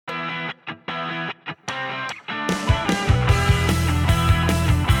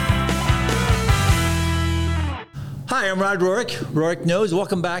Hi, I'm Rod Rourke, Rourke Knows.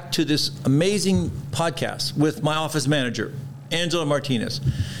 Welcome back to this amazing podcast with my office manager, Angela Martinez.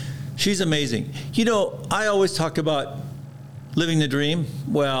 She's amazing. You know, I always talk about living the dream.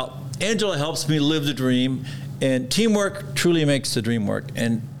 Well, Angela helps me live the dream, and teamwork truly makes the dream work.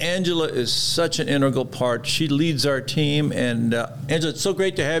 And Angela is such an integral part. She leads our team, and Angela, it's so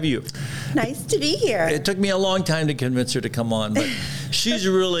great to have you. Nice to be here. It took me a long time to convince her to come on, but she's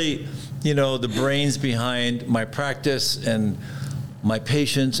really, you know, the brains behind my practice and my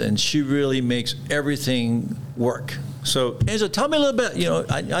patients, and she really makes everything work. So, Angela, tell me a little bit, you know,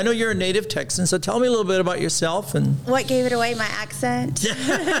 I know you're a native Texan, so tell me a little bit about yourself. And what gave it away? My accent?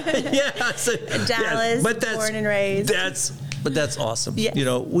 Yeah. So, Dallas, born and raised. That's awesome. Yes. You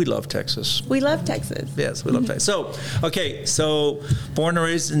know, we love Texas. We love Texas. Yes, we love Texas. So born and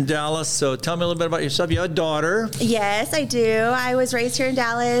raised in Dallas. So tell me a little bit about yourself. You have a daughter. Yes, I do. I was raised here in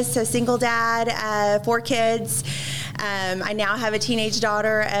Dallas, a single dad, 4 kids. I now have a teenage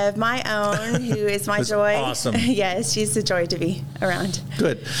daughter of my own who is my joy. Awesome. Yes, she's a joy to be around.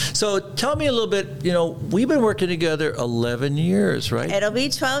 Good. So tell me a little bit, you know, we've been working together 11 years, right? It'll be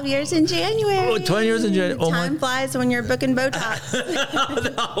 12 years in January. Oh, 12 years in January. Time flies when you're booking Botox.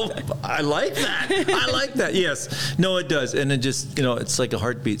 No, I like that. Yes. No, it does. And it just, you know, it's like a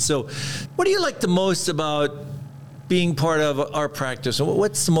heartbeat. So what do you like the most about being part of our practice?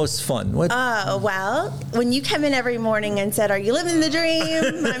 What's the most fun? Well, when you come in every morning and said, "Are you living the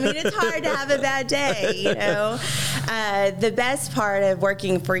dream?" I mean, it's hard to have a bad day, you know. The best part of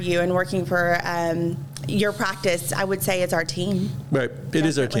working for you and working for your practice, I would say, is our team. Right. It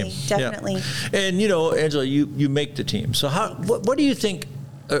is our team. Definitely. Yeah. And, you know, Angela, you make the team. So what do you think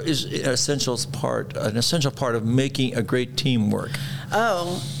is an essential part of making a great team work?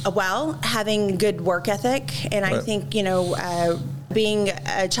 Oh, well, having good work ethic. And I think, you know, being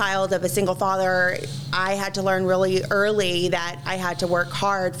a child of a single father, I had to learn really early that I had to work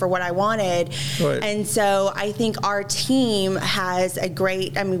hard for what I wanted. Right. And so I think our team has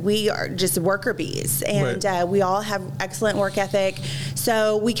we are just worker bees, and we all have excellent work ethic.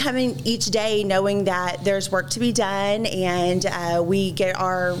 So we come in each day knowing that there's work to be done, and we get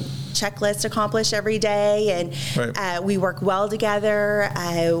our checklist accomplished every day, and we work well together.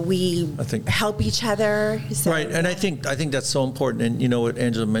 We help each other. So, right, and I think that's so important. And you know what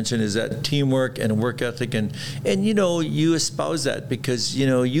Angela mentioned is that teamwork and work ethic, and you know, you espouse that because you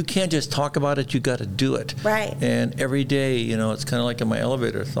know you can't just talk about it; you got to do it. Right. And every day, you know, it's kind of like in my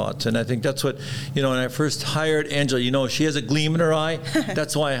elevator thoughts. And I think that's what, you know, when I first hired Angela, you know, she has a gleam in her eye.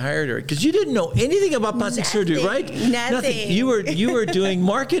 That's why I hired her, because you didn't know anything about plastic surgery, right? Nothing. You were doing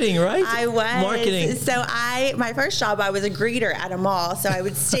marketing, right? I was. Marketing. So my first job, I was a greeter at a mall. So I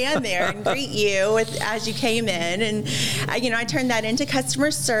would stand there and greet you as you came in. And, I turned that into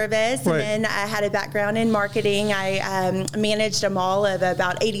customer service. Right. And then I had a background in marketing. I managed a mall of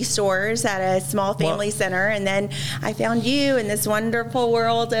about 80 stores at a small family center. And then I found you in this wonderful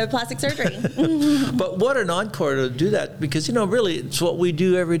world of plastic surgery. But what an encore to do that, because, you know, really, it's what we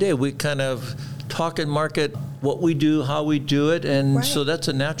do every day. We kind of talk and market what we do, how we do it, and so that's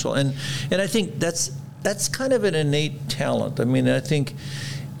a natural. And I think that's kind of an innate talent. I mean, I think,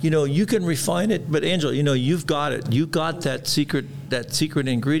 you know, you can refine it, but Angela, you know, you've got it. You got that secret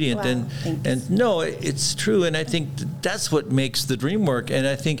ingredient. Wow, and no, it's true. And I think that's what makes the dream work. And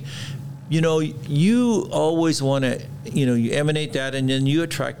I think, you know, you always want to, you know, you emanate that, and then you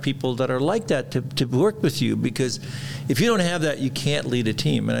attract people that are like that to work with you, because if you don't have that, you can't lead a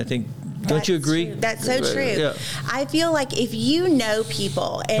team. And I think, don't you agree? True. That's so true. Yeah. I feel like if you know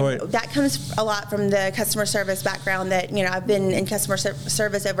people, and that comes a lot from the customer service background that, you know, I've been in customer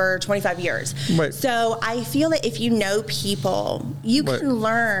service over 25 years. Right. So I feel that if you know people, you can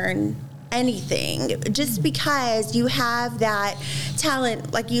learn anything just because you have that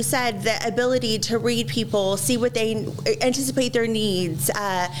talent, like you said, the ability to read people, see what they anticipate their needs,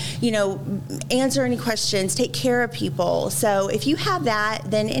 answer any questions, take care of people. So if you have that,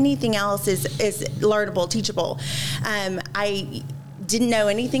 then anything else is learnable, teachable. I didn't know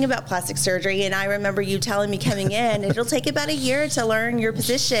anything about plastic surgery, and I remember you telling me coming in, it'll take about a year to learn your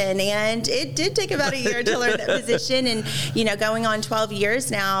position, and it did take about a year to learn that position, and, you know, going on 12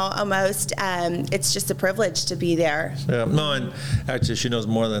 years now almost, it's just a privilege to be there. Yeah, no, and actually she knows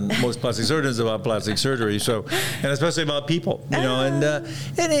more than most plastic surgeons about plastic surgery, so, and especially about people, you know, and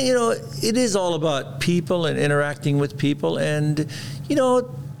you know, it is all about people and interacting with people, and, you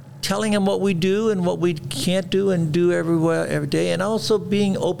know, telling them what we do and what we can't do and do every day, and also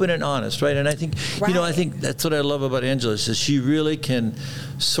being open and honest, right? And I think, you know, I think that's what I love about Angela, is that she really can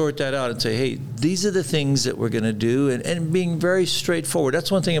sort that out and say, hey, these are the things that we're going to do, and being very straightforward.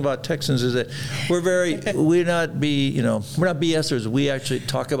 That's one thing about Texans is that we're not BSers. We actually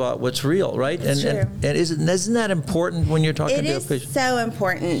talk about what's real, right? And isn't that important when you're talking to a patient? It is so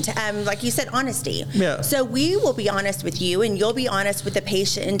important. Like you said, honesty. Yeah. So we will be honest with you, and you'll be honest with the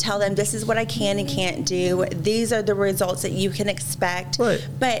patient and tell them this is what I can and can't do. These are the results that you can expect. Right.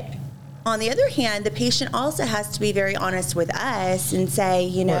 But on the other hand, the patient also has to be very honest with us and say,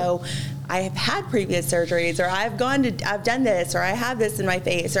 right. I have had previous surgeries, or I've done this, or I have this in my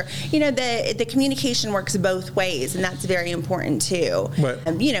face, or the communication works both ways, and that's very important too.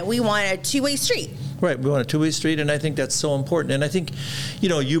 Right. We want a two-way street. Right, we want a two-way street, and I think that's so important. And I think,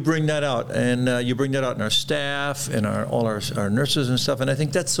 you bring that out, and you bring that out in our staff and all our nurses and stuff. And I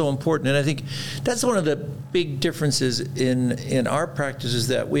think that's so important. And I think that's one of the big differences in our practice is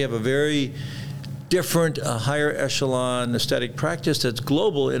that we have a very different, higher echelon aesthetic practice that's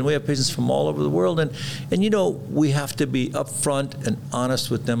global, and we have patients from all over the world. And we have to be upfront and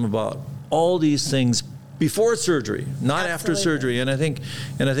honest with them about all these things before surgery, not Absolutely. After surgery. And I think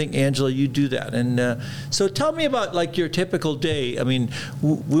Angela, you do that. And so tell me about like your typical day. I mean,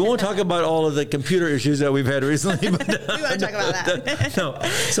 we won't talk about all of the computer issues that we've had recently. But, we won't talk about that. No.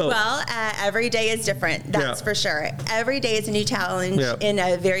 So, well, every day is different. That's for sure. Every day is a new challenge in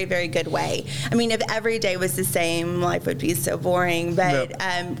a very, very good way. I mean, if every day was the same, life would be so boring. But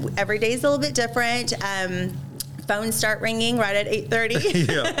every day is a little bit different. Phones start ringing right at 8:30.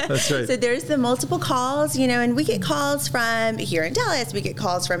 Yeah, that's right. So there's the multiple calls, and we get calls from here in Dallas. We get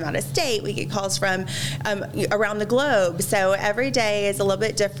calls from out of state. We get calls from around the globe. So every day is a little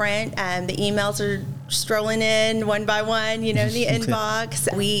bit different. The emails are strolling in one by one, in the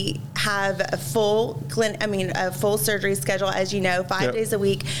inbox. We have a full surgery schedule, as you know, 5 days a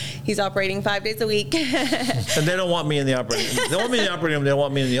week. He's operating 5 days a week. And they don't want me in the operating room. They want me in the operating room. They don't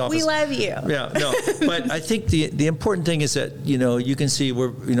want me in the office. We love you. Yeah, no. But I think the important thing is that, you can see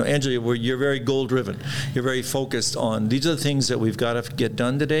Angela, you're very goal driven. You're very focused on these are the things that we've got to get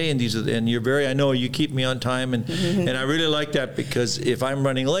done today, and I know you keep me on time, and I really like that, because if I'm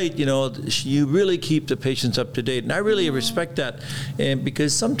running late, you really keep the patients up to date, and I really respect that. And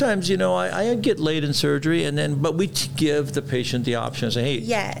because sometimes, I get late in surgery, but we give the patient the option to say, hey,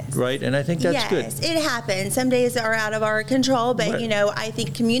 yes. Right, and I think that's good. Yes, it happens. Some days are out of our control, but right. I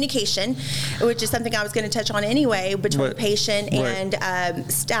think communication, which is something I was going to touch on anyway, between right. patient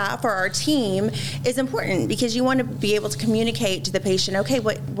and staff or our team, is important, because you want to be able to communicate to the patient, okay,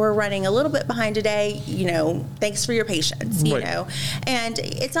 we're running a little bit behind today, thanks for your patience, right. and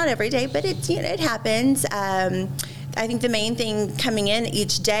it's not every day, but it happens. I think the main thing coming in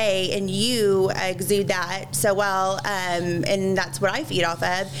each day, and you exude that so well, and that's what I feed off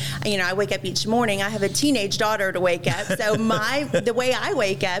of. I wake up each morning. I have a teenage daughter to wake up, so the way I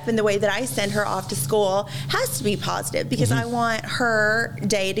wake up and the way that I send her off to school has to be positive, because I want her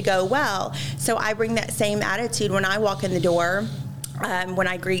day to go well. So I bring that same attitude when I walk in the door. When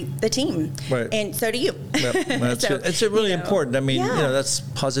I greet the team, right. And so do you. Yep. It's really important. I mean, that's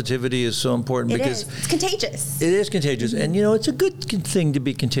positivity is so important, because it's contagious. It is contagious, and it's a good thing to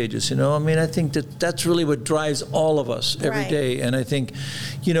be contagious. I mean, I think that's really what drives all of us every day, and I think,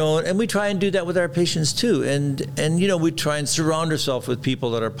 and we try and do that with our patients too, and we try and surround ourselves with people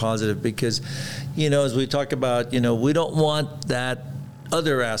that are positive, because, as we talk about, we don't want that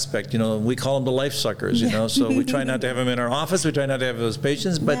other aspect, we call them the life suckers, so we try not to have them in our office. We try not to have those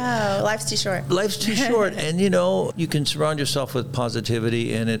patients, but no, life's too short. Life's too short, and you can surround yourself with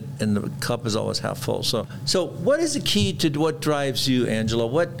positivity, and the cup is always half full. So what is the key to what drives you,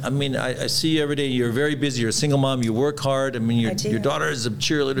 Angela? I see you every day. You're very busy. You're a single mom. You work hard. I mean, your daughter is a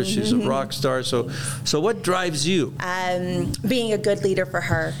cheerleader. She's a rock star. So what drives you? Being a good leader for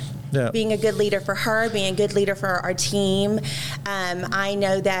her. Yeah. Being a good leader for her, being a good leader for our team. I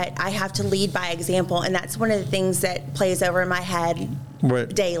know that I have to lead by example, and that's one of the things that plays over in my head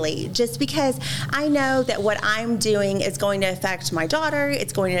daily, just because I know that what I'm doing is going to affect my daughter,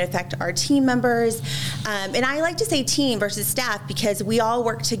 it's going to affect our team members, and I like to say team versus staff, because we all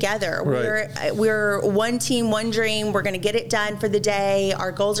work together. Right. We're one team, one dream. We're going to get it done for the day.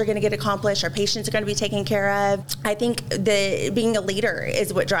 Our goals are going to get accomplished. Our patients are going to be taken care of. I think being a leader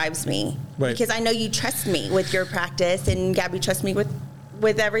is what drives me, because I know you trust me with your practice, and Gabby trusts me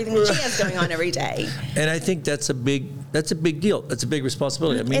with everything that she has going on every day. And I think that's a big that's a big deal. That's a big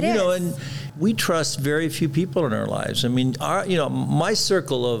responsibility. I mean, and we trust very few people in our lives. I mean, my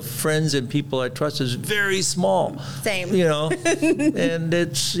circle of friends and people I trust is very small. Same. And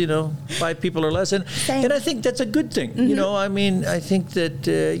it's, 5 people or less. And I think that's a good thing. Mm-hmm. I mean, I think that,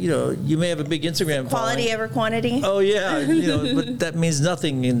 you may have a big Instagram quality following. over quantity. Oh, yeah. But that means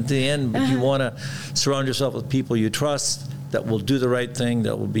nothing in the end. But you want to surround yourself with people you trust, that will do the right thing,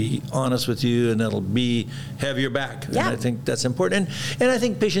 that will be honest with you, and that'll have your back. Yeah. And I think that's important. And I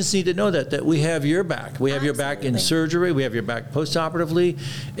think patients need to know that we have your back. We have your back in surgery. We have your back postoperatively.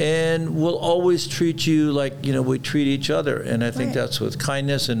 And we'll always treat you like, we treat each other. And I think that's with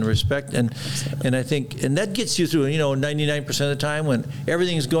kindness and respect. And I think, and that gets you through, 99% of the time when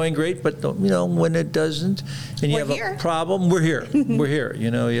everything's going great, but, when it doesn't, and you have a problem, we're here. We're here.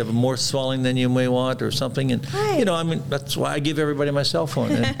 You have more swelling than you may want or something. And, that's why I give everybody my cell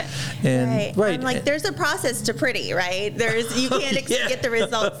phone. And right. I'm like, there's a process to pretty, right? You can't get the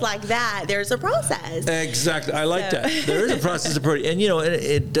results like that. There's a process. Exactly. I like that. There is a process to pretty. And,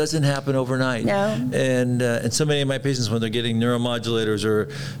 it doesn't happen overnight. No. And so many of my patients, when they're getting neuromodulators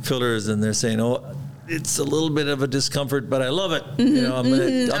or fillers, and they're saying, it's a little bit of a discomfort, but I love it. I'll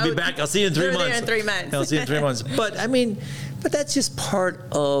be back. I'll see you in 3 months. I'll see you in 3 months. But but that's just part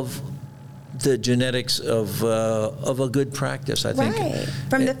of the genetics of a good practice, I think. Right.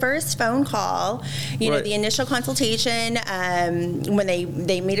 From the first phone call, the initial consultation, when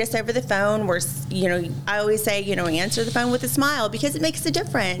they meet us over the phone, I always say, answer the phone with a smile, because it makes a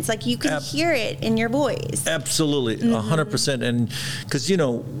difference. Like, you can hear it in your voice. Absolutely, 100%. And because,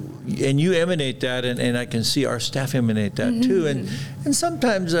 and you emanate that, and I can see our staff emanate that too. And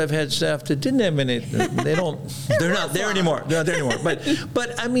sometimes I've had staff that didn't emanate. They're not there anymore. They're not there anymore.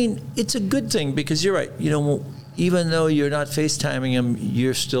 But I mean, it's a good thing, because you're right. Even though you're not FaceTiming them,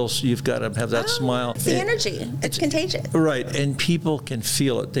 you've got to have that smile. It's the energy. It's contagious. Right, and people can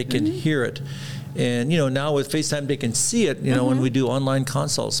feel it. They can hear it. And, now with FaceTime, they can see it, when we do online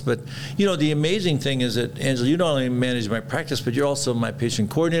consults. But, the amazing thing is that, Angela, you not only manage my practice, but you're also my patient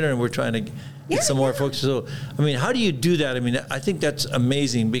coordinator, and we're trying to get some more folks. So, how do you do that? I think that's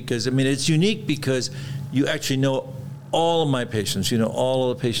amazing, because, it's unique because you actually know all of my patients,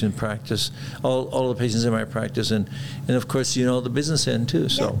 all of the patient practice, all of the patients in my practice, and of course, the business end too.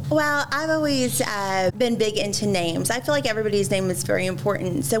 So, well, I've always been big into names. I feel like everybody's name is very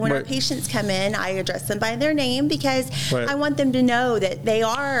important. So when our patients come in, I address them by their name, because I want them to know that they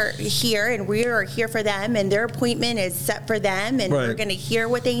are here, and we are here for them, and their appointment is set for them, and we're going to hear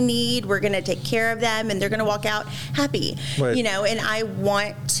what they need. We're going to take care of them, and they're going to walk out happy. And I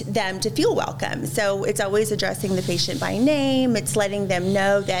want them to feel welcome. So it's always addressing the patient by name. It's letting them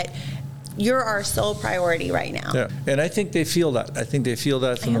know that you're our sole priority right now. Yeah, and I think they feel that. I think they feel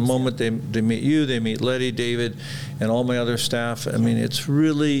that from the moment they meet you, they meet Letty, David, and all my other staff.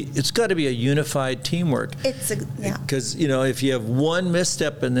 It's got to be a unified teamwork. Because, if you have one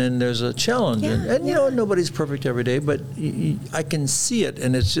misstep and then there's a challenge, and nobody's perfect every day, but I can see it,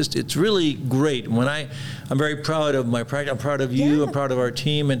 and it's really great. When I'm very proud of my practice, I'm proud of you, I'm proud of our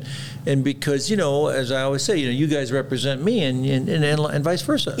team, and because, as I always say, you guys represent me, and vice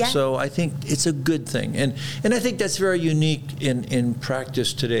versa. Yeah. So I think it's a good thing, and I think that's very unique in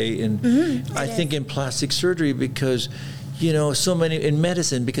practice today, and I think in plastic surgery, because so many in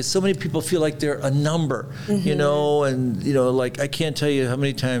medicine, because so many people feel like they're a number, like I can't tell you how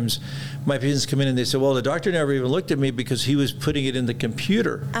many times my patients come in and they say, well, the doctor never even looked at me because he was putting it in the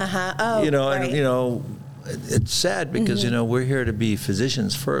computer. And it's sad, because we're here to be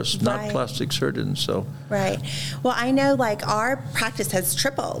physicians first, not plastic surgeons. So well, I know, like, our practice has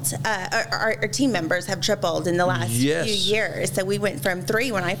tripled. Our team members have tripled in the last few years. So we went from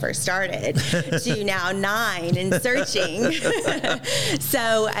 3 when I first started to now 9 and searching.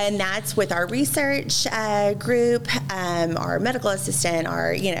 So, and that's with our research group, our medical assistant,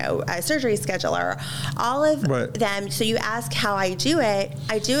 our surgery scheduler, all of them. So you ask how I do it.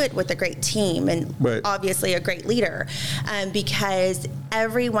 I do it with a great team, and obviously a great leader, because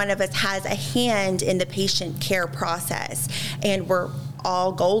every one of us has a hand in the patient care process, and we're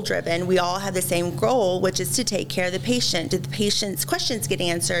all goal driven. We all have the same goal, which is to take care of the patient. Did the patient's questions get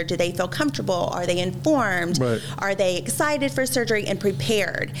answered? Do they feel comfortable? Are they informed? Are they excited for surgery and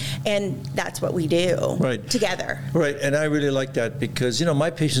prepared? And that's what we do together. And I really like that, because my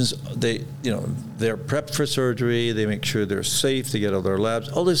patients, they're prepped for surgery. They make sure they're safe. They get all their labs.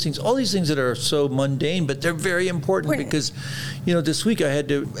 All these things that are so mundane, but they're very important, because this week I had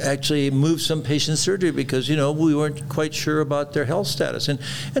to actually move some patients' surgery because we weren't quite sure about their health status. status.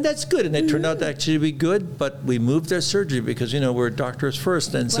 And that's good. And they turned out to actually be good, but we moved their surgery because, we're doctors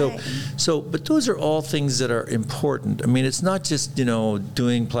first. And but those are all things that are important. I mean, it's not just,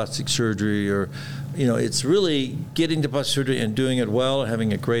 doing plastic surgery or, it's really getting to plastic surgery and doing it well,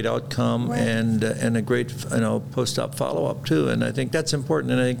 having a great outcome and a great, post-op follow-up too. And I think that's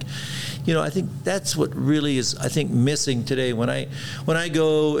important. And I think that's what really is, I think, missing today. When I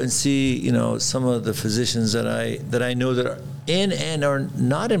go and see, some of the physicians that I know that are in and are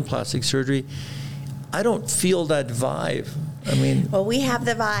not in plastic surgery, I don't feel that vibe. I mean, well, we have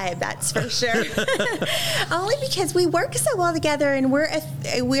the vibe, that's for sure. Only because we work so well together, and we're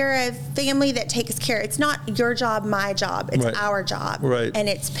a family that takes care. It's not your job, my job. It's our job, and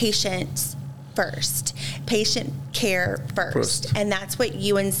it's patients first, patient care first. And that's what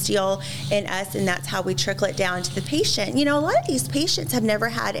you instill in us, and that's how we trickle it down to the patient. A lot of these patients have never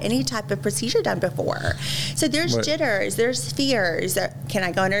had any type of procedure done before, so there's jitters, there's fears. Can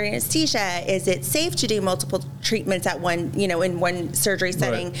I go under anesthesia? Is it safe to do multiple treatments at one, in one surgery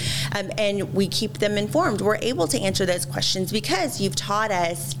setting? And we keep them informed. We're able to answer those questions because you've taught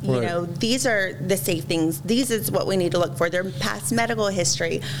us, these are the safe things. These is what we need to look for. Their past medical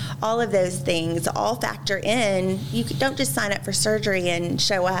history, all of those things all factor in. You don't just sign up for surgery and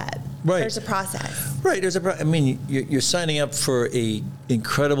show up. There's a process. You're signing up for a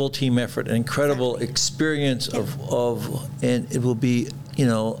incredible team effort, an incredible experience and it will be,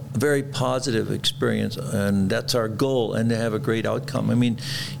 a very positive experience, and that's our goal, and to have a great outcome. And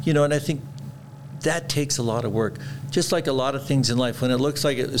I think that takes a lot of work. Just like a lot of things in life, when it looks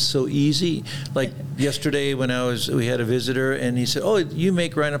like it was so easy. Like yesterday when we had a visitor, and he said, "Oh, you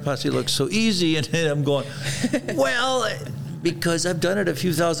make rhinoplasty look so easy," and I'm going, "Well, because I've done it a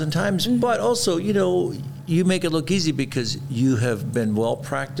few thousand times, but also, you make it look easy because you have been well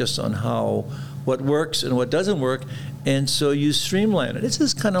practiced on what works and what doesn't work, and so you streamline it. It's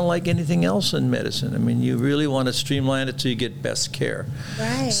just kind of like anything else in medicine. You really want to streamline it so you get best care.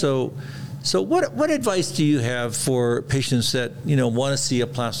 Right. So what advice do you have for patients that, want to see a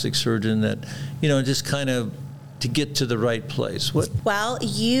plastic surgeon that, just kind of to get to the right place? Well,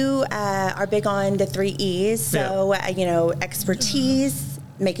 you are big on the 3 E's. So, expertise,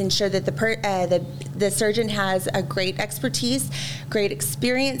 making sure that the surgeon has a great expertise, great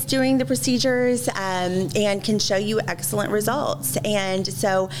experience doing the procedures, and can show you excellent results. And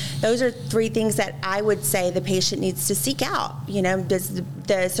so those are 3 things that I would say the patient needs to seek out. Does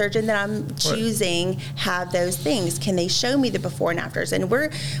the surgeon that I'm choosing have those things? Can they show me the before and afters? And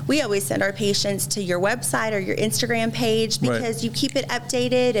we always send our patients to your website or your Instagram page because you keep it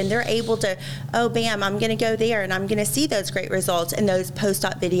updated, and they're able to, bam, I'm going to go there and I'm going to see those great results and those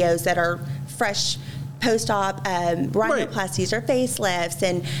post-op videos that are fresh post-op rhinoplasties or facelifts,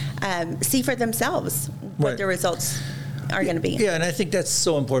 and see for themselves what the results are going to be. Yeah, and I think that's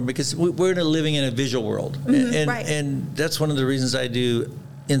so important because we're living in a visual world. And that's one of the reasons I do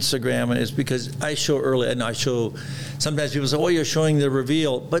Instagram, is because I show early, and I show, sometimes people say, "Oh, you're showing the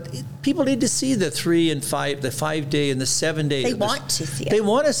reveal," but people need to see the 3 and 5, the 5-day and the 7-day. They want to see it. They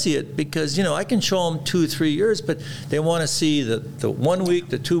want to see it because, I can show them 2 or 3 years, but they want to see the 1 week,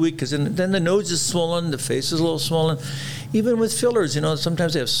 the 2 week, because then the nose is swollen, the face is a little swollen. Even with fillers,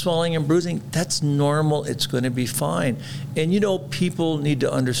 sometimes they have swelling and bruising. That's normal. It's going to be fine. And, people need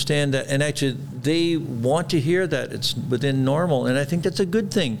to understand that. And actually, they want to hear that it's within normal. And I think that's a good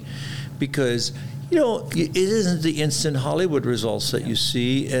thing because, it isn't the instant Hollywood results that you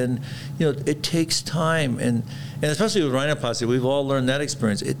see. And, it takes time. And especially with rhinoplasty, we've all learned that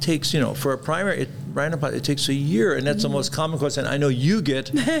experience. It takes, for a primary rhinoplasty, it takes a year. And that's the most common question I know you get.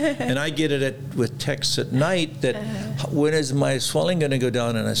 And I get it with texts at night that, when is my swelling going to go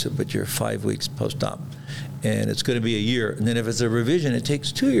down? And I said, but you're 5 weeks post-op. And it's going to be a year. And then if it's a revision, it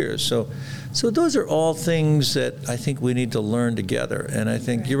takes 2 years. So those are all things that I think we need to learn together. And I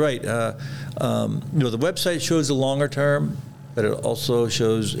think you're right. The website shows the longer term, but it also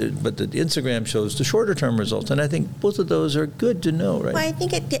shows, but the Instagram shows the shorter term results. And I think both of those are good to know, right? Well, I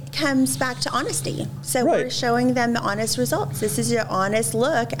think it comes back to honesty. So we're showing them the honest results. This is your honest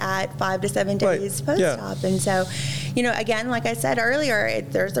look at 5 to 7 days post-op. Yeah. And so, again, like I said earlier,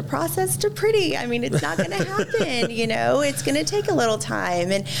 there's a process to pretty. It's not going to happen, it's going to take a little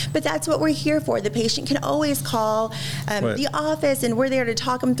time. But that's what we're here for. The patient can always call the office, and we're there to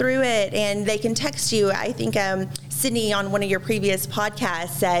talk them through it. And they can text you. I think Sydney, on one of your previous podcast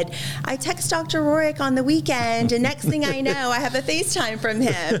said, I text Dr. Rorick on the weekend, and next thing I know, I have a FaceTime from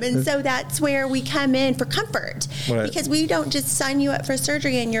him. And so that's where we come in for comfort, because we don't just sign you up for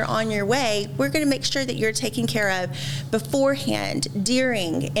surgery and you're on your way. We're going to make sure that you're taken care of beforehand,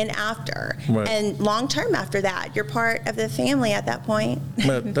 during, and after. And long term after that. You're part of the family at that point.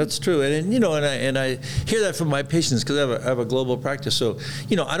 That's true. And I hear that from my patients, because I have a global practice. So,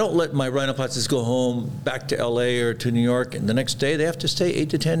 I don't let my rhinoplasties go home back to LA or to New York, and the next day they have to stay 8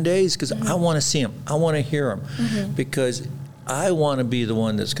 to 10 days, because I want to see them. I want to hear them, because I want to be the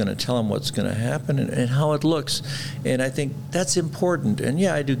one that's going to tell them what's going to happen and how it looks. And I think that's important. And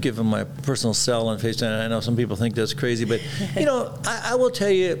yeah, I do give them my personal cell on FaceTime. I know some people think that's crazy, but I will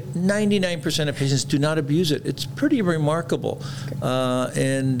tell you, 99% of patients do not abuse it. It's pretty remarkable.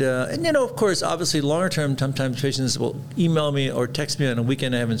 And of course, obviously, longer term, sometimes patients will email me or text me on a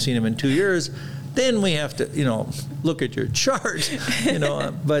weekend I haven't seen them in 2 years. Then we have to, look at your chart,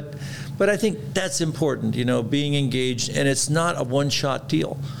 but I think that's important, being engaged, and it's not a one-shot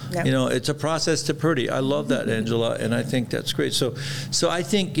deal. Yep. It's a process to pretty. I love that, Angela, and I think that's great. So I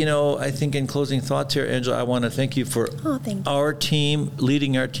think, in closing thoughts here, Angela, I want to thank you for our team,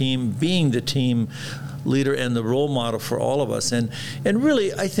 leading our team, being the team leader and the role model for all of us. And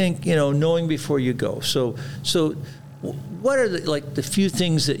really, I think, knowing before you go. So what are the few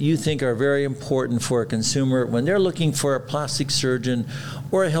things that you think are very important for a consumer when they're looking for a plastic surgeon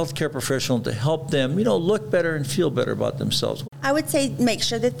or a healthcare professional to help them, look better and feel better about themselves? I would say make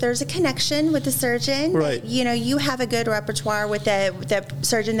sure that there's a connection with the surgeon. Right. That, you have a good repertoire with the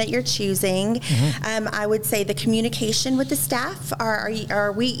surgeon that you're choosing. I would say the communication with the staff.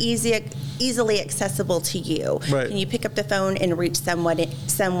 Are we easily accessible to you? Right. Can you pick up the phone and reach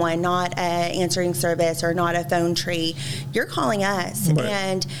someone, not an answering service or not a phone tree? You're calling us. Right.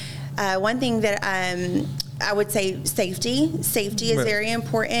 And one thing that I would say safety. Safety is very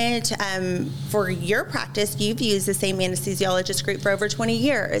important. For your practice, you've used the same anesthesiologist group for over 20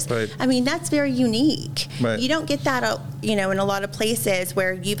 years. Right. I mean, that's very unique. Right. You don't get that, in a lot of places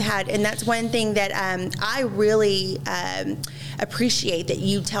where you've had, and that's one thing that I really appreciate that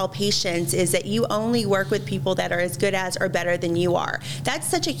you tell patients is that you only work with people that are as good as or better than you are. That's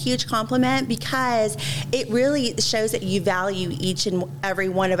such a huge compliment, because it really shows that you value each and every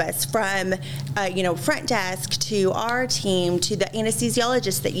one of us, from front desk to our team to the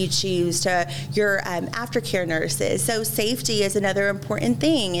anesthesiologist that you choose to your aftercare nurses. So safety is another important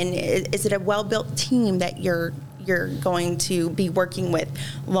thing, and is it a well-built team that you're going to be working with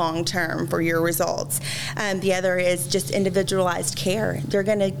long term for your results. The other is just individualized care. They're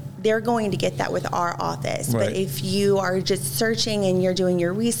going to get that with our office. Right. But if you are just searching and you're doing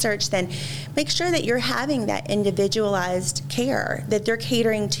your research, then make sure that you're having that individualized care, that they're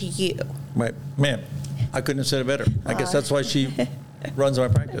catering to you. Right. Man, I couldn't have said it better. I guess that's why she runs my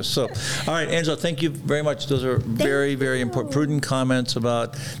practice. So, all right, Angela, thank you very much. Those are very, very important, prudent comments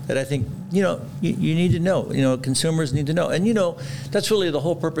about that. I think, you need to know, consumers need to know. And, that's really the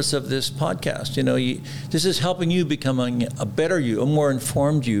whole purpose of this podcast. This is helping you becoming a better you, a more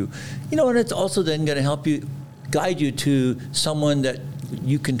informed you, and it's also then going to help you, guide you to someone that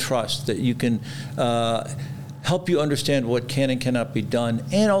you can trust, that you can help you understand what can and cannot be done,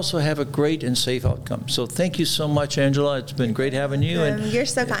 and also have a great and safe outcome. So thank you so much, Angela. It's been great having you. You're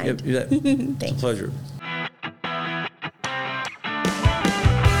so kind. It's a pleasure.